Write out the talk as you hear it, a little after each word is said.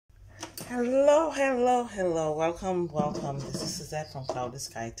Hello, hello, hello. Welcome, welcome. This is Suzette from Cloud the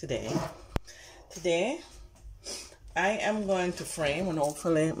Sky today. Today, I am going to frame, and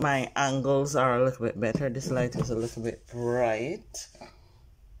hopefully my angles are a little bit better. This light is a little bit bright.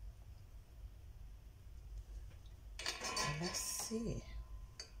 Let's see.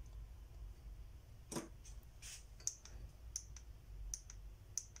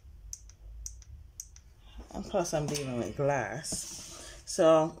 And plus I'm dealing with glass.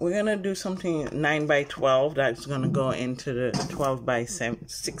 So we're going to do something 9 by 12 that's going to go into the 12 by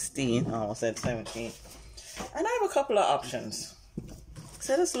 16. I almost said 17. And I have a couple of options.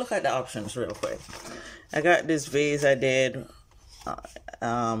 So let's look at the options real quick. I got this vase I did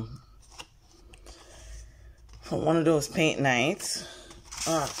from one of those paint nights.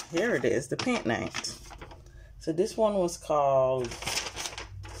 Here it is, the paint night. So this one was called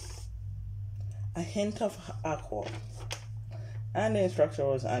A Hint of Aqua. And the instructor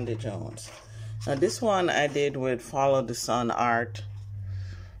was Andy Jones. Now this one I did with Follow the Sun Art.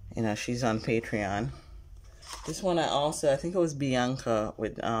 You know, she's on Patreon. This one I think it was Bianca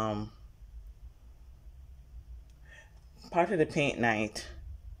with part of the paint night.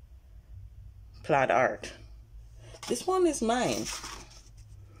 Plaid art. This one is mine.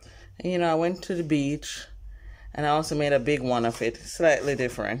 And, you know, I went to the beach and I also made a big one of it, slightly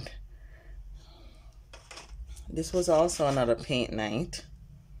different. This was also another paint night.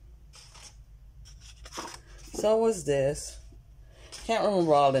 So was this. Can't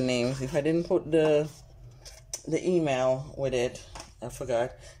remember all the names. If I didn't put the email with it, I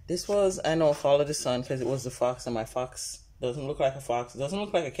forgot. This was, I know, Follow the Sun because it was the fox, and my fox doesn't look like a fox. Doesn't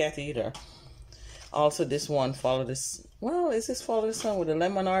look like a cat either. Also, this one, Follow this. Well, is this Follow the Sun with the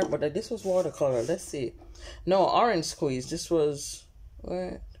lemon art? But this was watercolor. Let's see. No, orange squeeze. This was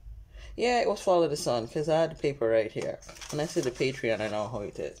what? Yeah, it was Follow the Sun because I had the paper right here. When I see the Patreon, I know how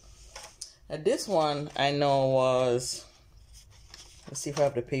it is. And this one I know was, let's see if I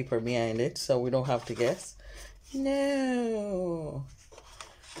have the paper behind it so we don't have to guess. No.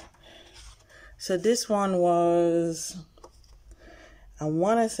 So this one was, I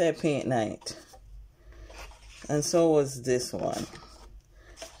want to say paint night. And so was this one.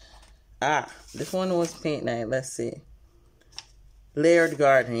 This one was paint night. Let's see. Layered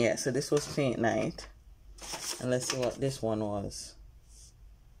garden, yeah. So this was paint night. And let's see what this one was.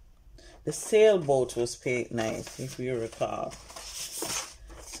 The sailboat was paint night, if you recall.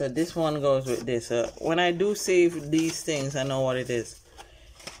 So this one goes with this. When I do save these things, I know what it is.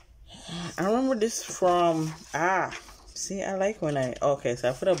 I remember this from, see, I like when okay,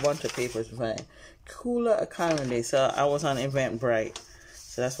 so I put a bunch of papers behind. Cooler Economy. So I was on Eventbrite.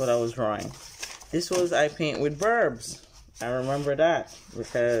 So that's what I was drawing. This was I paint with verbs. I remember that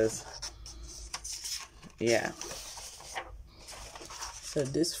because, yeah. So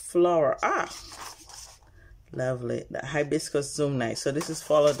this flower, lovely. The hibiscus zoom night. So this is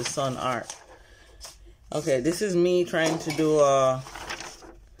Follow the Sun art. Okay, this is me trying to do a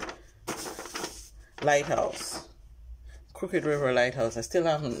lighthouse. Crooked River Lighthouse. I still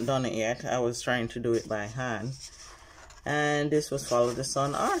haven't done it yet. I was trying to do it by hand. And this was Follow the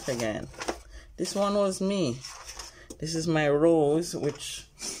Sun art again. This one was me. This is my rose, which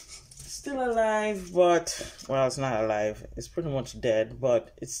is still alive, but, well, it's not alive. It's pretty much dead,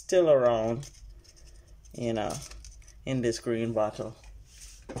 but it's still around, you know, in this green bottle.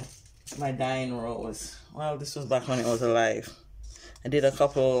 My dying rose. Well, this was back when it was alive. I did a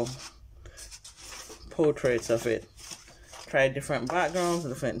couple portraits of it. Tried different backgrounds,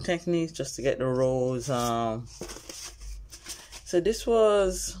 different techniques, just to get the rose. So this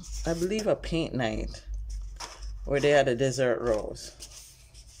was, I believe, a paint night, where they had a desert rose.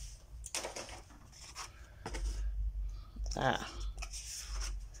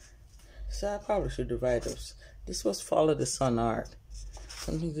 So I probably should divide those. This was Follow the Sun art.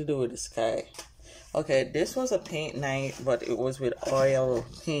 Something to do with the sky. Okay, this was a paint night, but it was with oil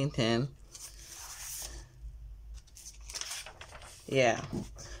painting. Yeah.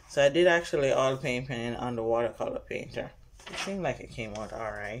 So I did actually oil painting on the watercolor painter. It seemed like it came out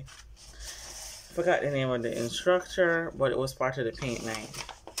alright. Forgot the name of the instructor, but it was part of the paint night.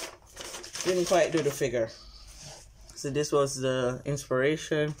 Didn't quite do the figure. So this was the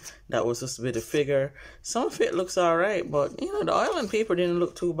inspiration. That was supposed to be the figure. Some of it looks alright, but you know, the oil and paper didn't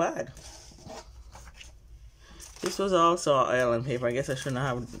look too bad. This was also oil and paper. I guess I shouldn't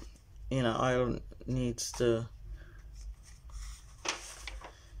have, you know, oil needs to,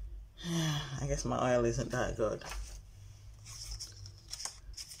 I guess my oil isn't that good.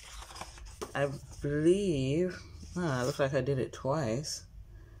 I believe, it looks like I did it twice,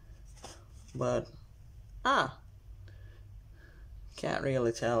 but, can't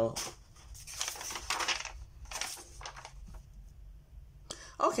really tell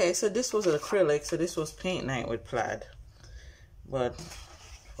Okay, so this was an acrylic, so this was paint night with plaid. But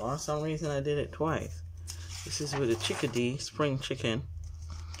for some reason I did it twice. This is with a chickadee, spring chicken.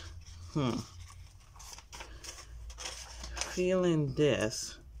 Feeling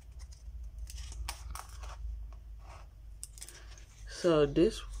this. So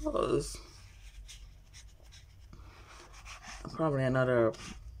this was probably another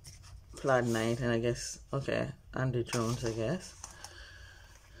plaid night, and I guess, okay, Andy Jones, I guess.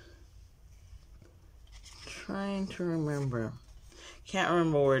 Trying to remember. Can't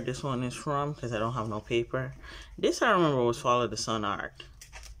remember where this one is from because I don't have no paper. This I remember was Follow the Sun art.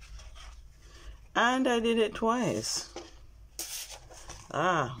 And I did it twice.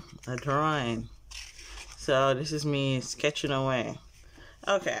 A drawing. So this is me sketching away.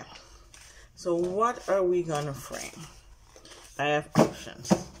 Okay. So what are we gonna frame? I have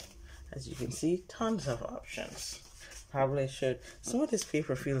options. As you can see, tons of options. Probably should. Some of this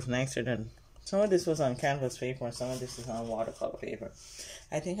paper feels nicer than, some of this was on canvas paper and some of this is on watercolor paper.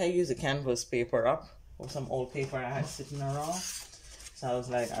 I think I used the canvas paper up with some old paper I had sitting around. So I was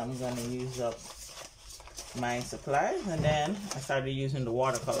like, I'm gonna use up my supplies, and then I started using the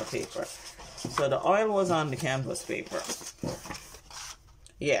watercolor paper. So the oil was on the canvas paper.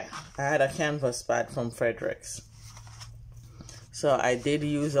 Yeah, I had a canvas pad from Fredericks. So I did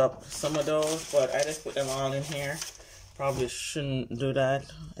use up some of those, but I just put them all in here. Probably shouldn't do that,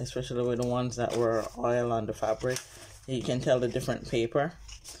 especially with the ones that were oil on the fabric. You can tell the different paper.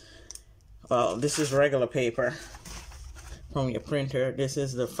 Well, this is regular paper from your printer. This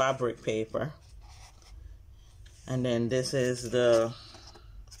is the fabric paper. And then this is the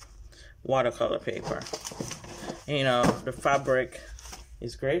watercolor paper. You know, the fabric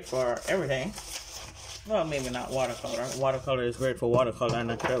is great for everything. Well, maybe not watercolor. Watercolor is great for watercolor and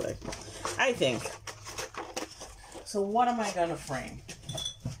acrylic, I think. So what am I gonna frame?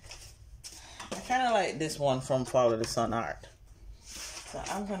 I kind of like this one from Follow the Sun art. So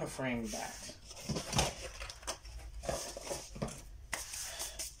I'm gonna frame that.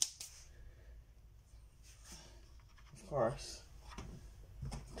 Of course,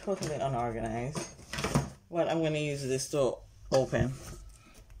 totally unorganized. But I'm gonna use this to open.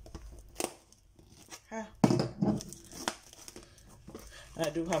 I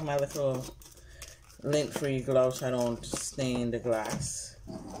do have my little lint-free gloves so I don't stain the glass.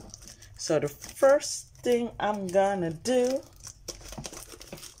 So the first thing I'm gonna do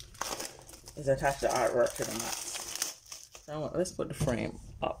is attach the artwork to the mat. So let's put the frame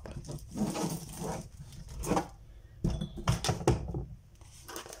up.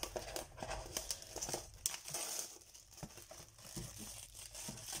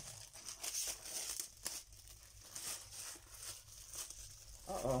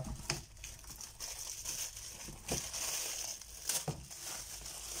 Uh-oh.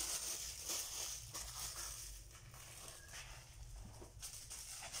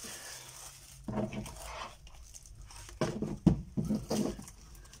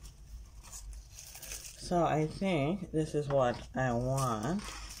 So I think this is what I want.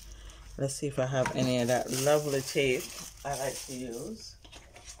 Let's see if I have any of that lovely tape I like to use.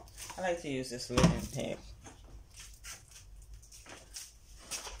 I like to use this linen tape.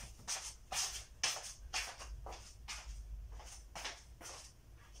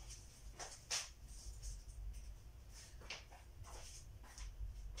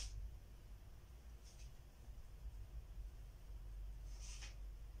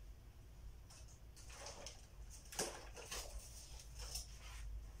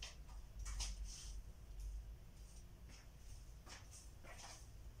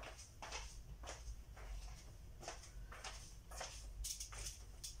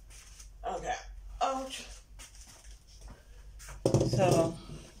 Okay. Ouch. So,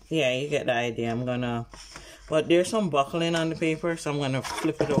 yeah, you get the idea. I'm gonna, but there's some buckling on the paper, so I'm gonna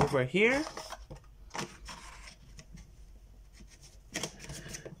flip it over here.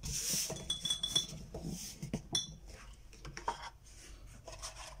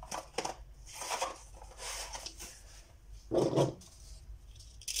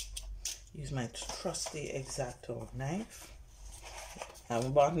 Use my trusty X-Acto knife. I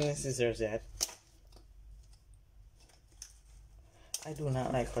haven't bought any scissors yet. I do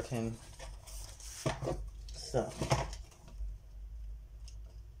not like cutting stuff.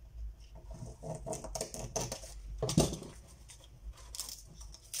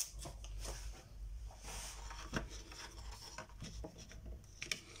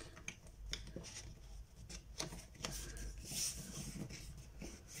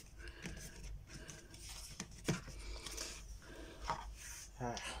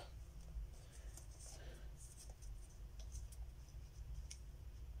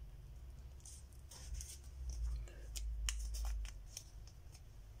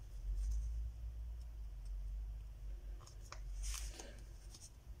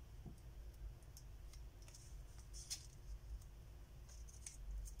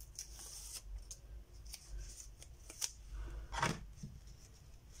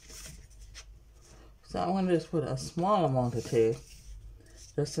 So I'm going to just put a small amount of tape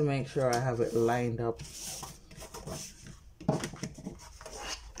just to make sure I have it lined up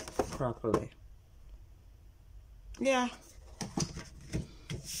properly. Yeah.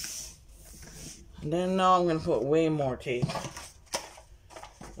 And then now I'm going to put way more tape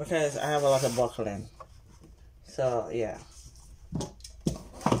because I have a lot of buckling. So, yeah.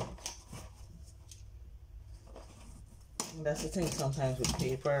 That's the thing sometimes with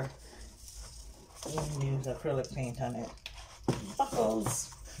paper. You can use acrylic paint on it. Buckles.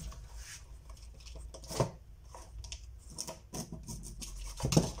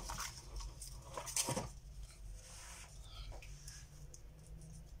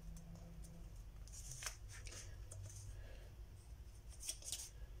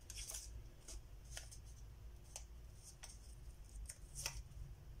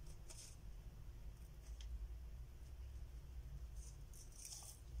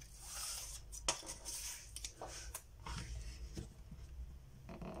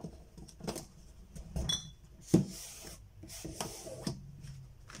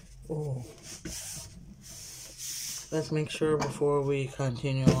 Oh. Let's make sure before we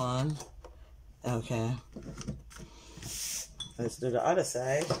continue on. Okay. Let's do the other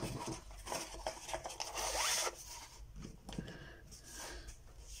side.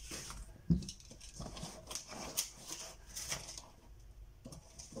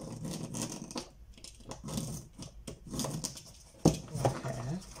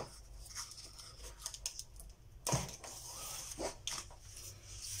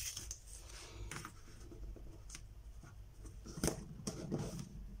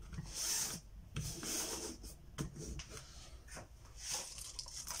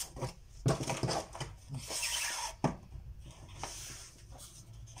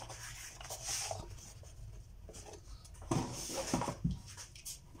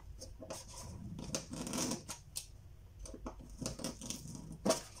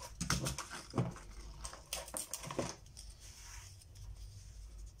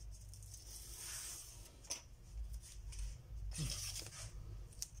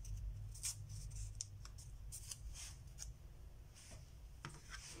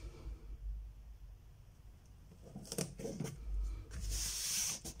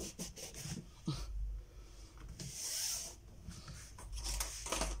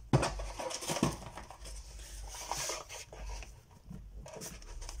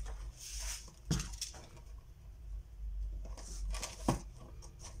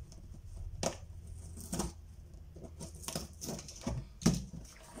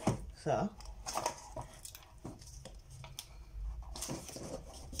 So,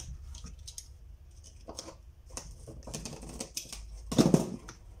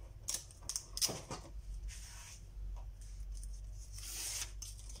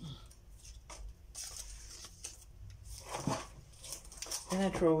 and I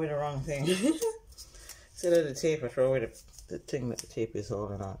throw away the wrong thing. Instead of the tape, I throw away the thing that the tape is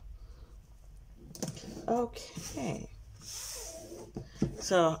holding on. Okay.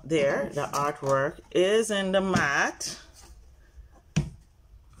 So there, the artwork is in the mat.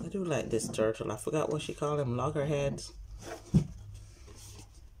 I do like this turtle. I forgot what she called them, loggerheads.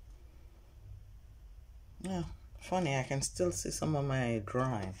 Yeah, funny, I can still see some of my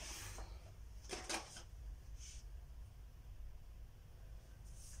drawing.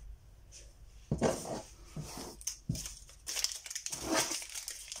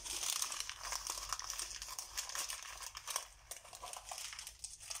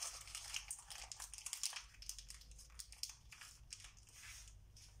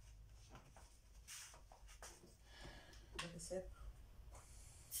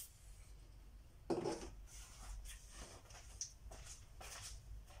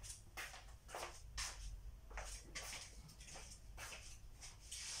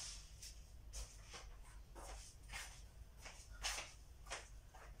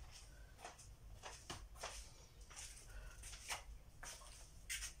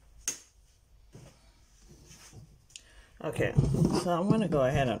 Okay, so I'm going to go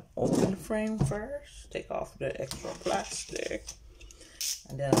ahead and open the frame first. Take off the extra plastic.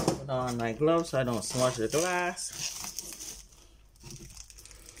 And then I'll put on my gloves so I don't smudge the glass.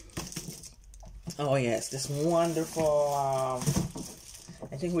 Oh yes, this wonderful,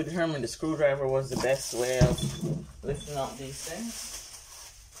 I think we determined the screwdriver was the best way of lifting out these things.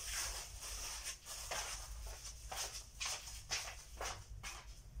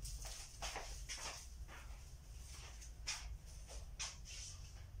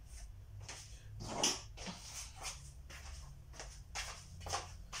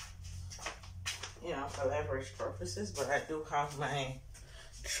 You know, for leverage purposes, but I do have my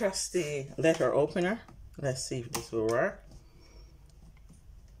trusty letter opener. Let's see if this will work.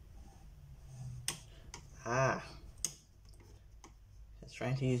 Ah, just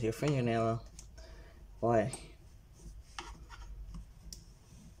trying to use your fingernail, boy.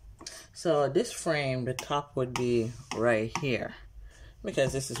 So this frame, the top would be right here,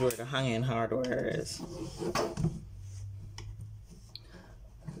 because this is where the hanging hardware is.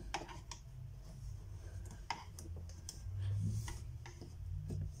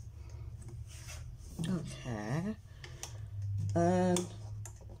 Okay, and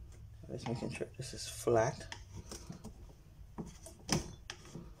just making sure this is flat.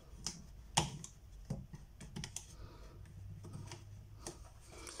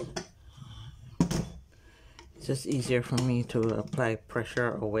 It's just easier for me to apply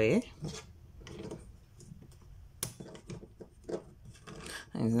pressure away.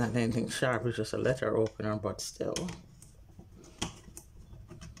 And it's not anything sharp, it's just a letter opener, but still.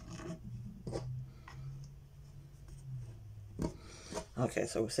 Okay,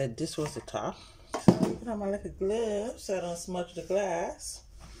 so we said this was the top. So I'm put on my little gloves so I don't smudge the glass.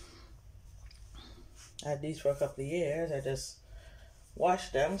 I had these for a couple of years. I just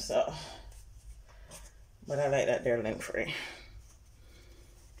washed them, so. But I like that they're lint free.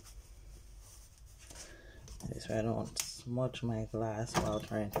 This way I don't smudge my glass while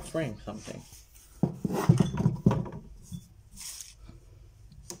trying to frame something.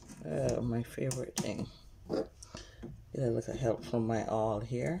 My favorite thing. Get a little help from my awl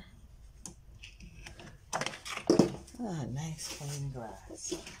here. Ah, nice clean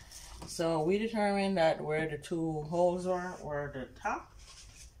glass. So we determined that where the two holes were the top.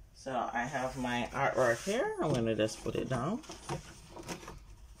 So I have my artwork here. I'm going to just put it down.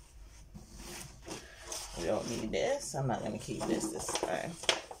 We don't need this. I'm not going to keep this time.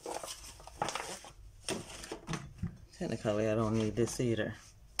 Technically, I don't need this either.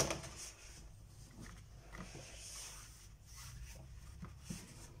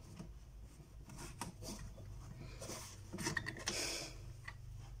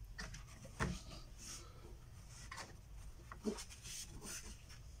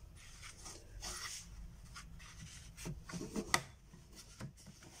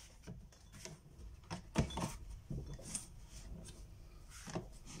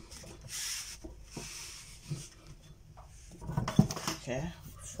 Okay,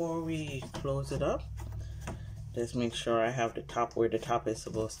 before we close it up, just make sure I have the top where the top is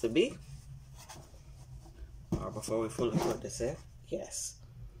supposed to be. Or before we fully put this in, yes.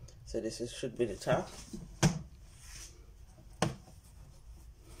 So this should be the top.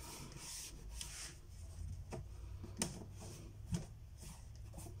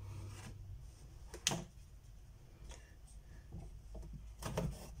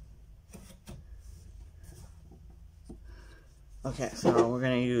 Okay, so we're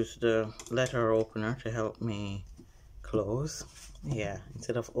going to use the letter opener to help me close. Yeah,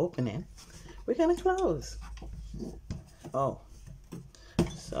 instead of opening, we're going to close. Oh,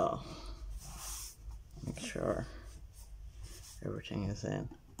 so make sure everything is in.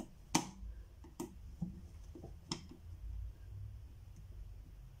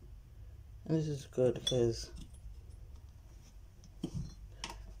 And this is good because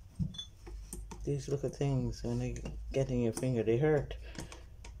these little things, when they get in your finger, they hurt.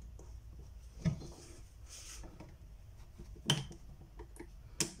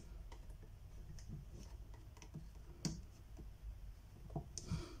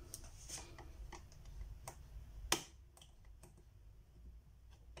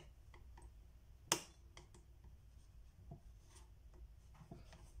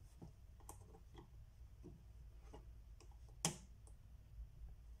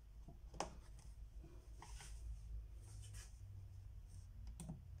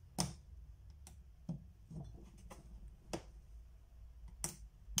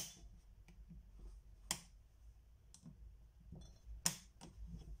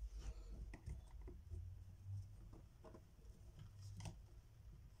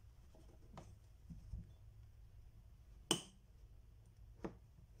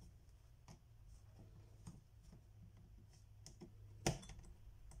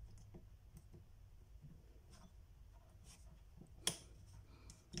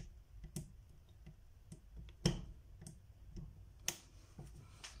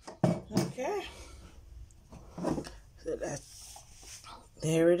 Okay, so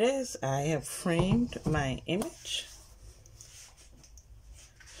there it is. I have framed my image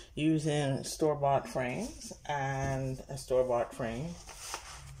using store-bought frames and a store-bought frame,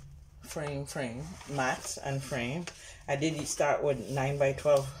 mats and frame. I did start with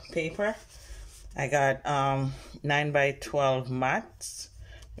 9x12 paper. I got 9x12 mats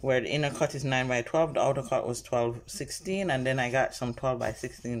where the inner cut is 9 by 12, the outer cut was 12/16, and then I got some 12 by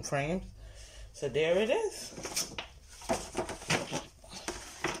 16 frames. So there it is.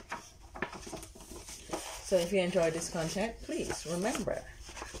 So if you enjoyed this content, please remember,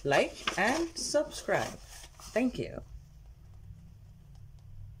 like and subscribe. Thank you.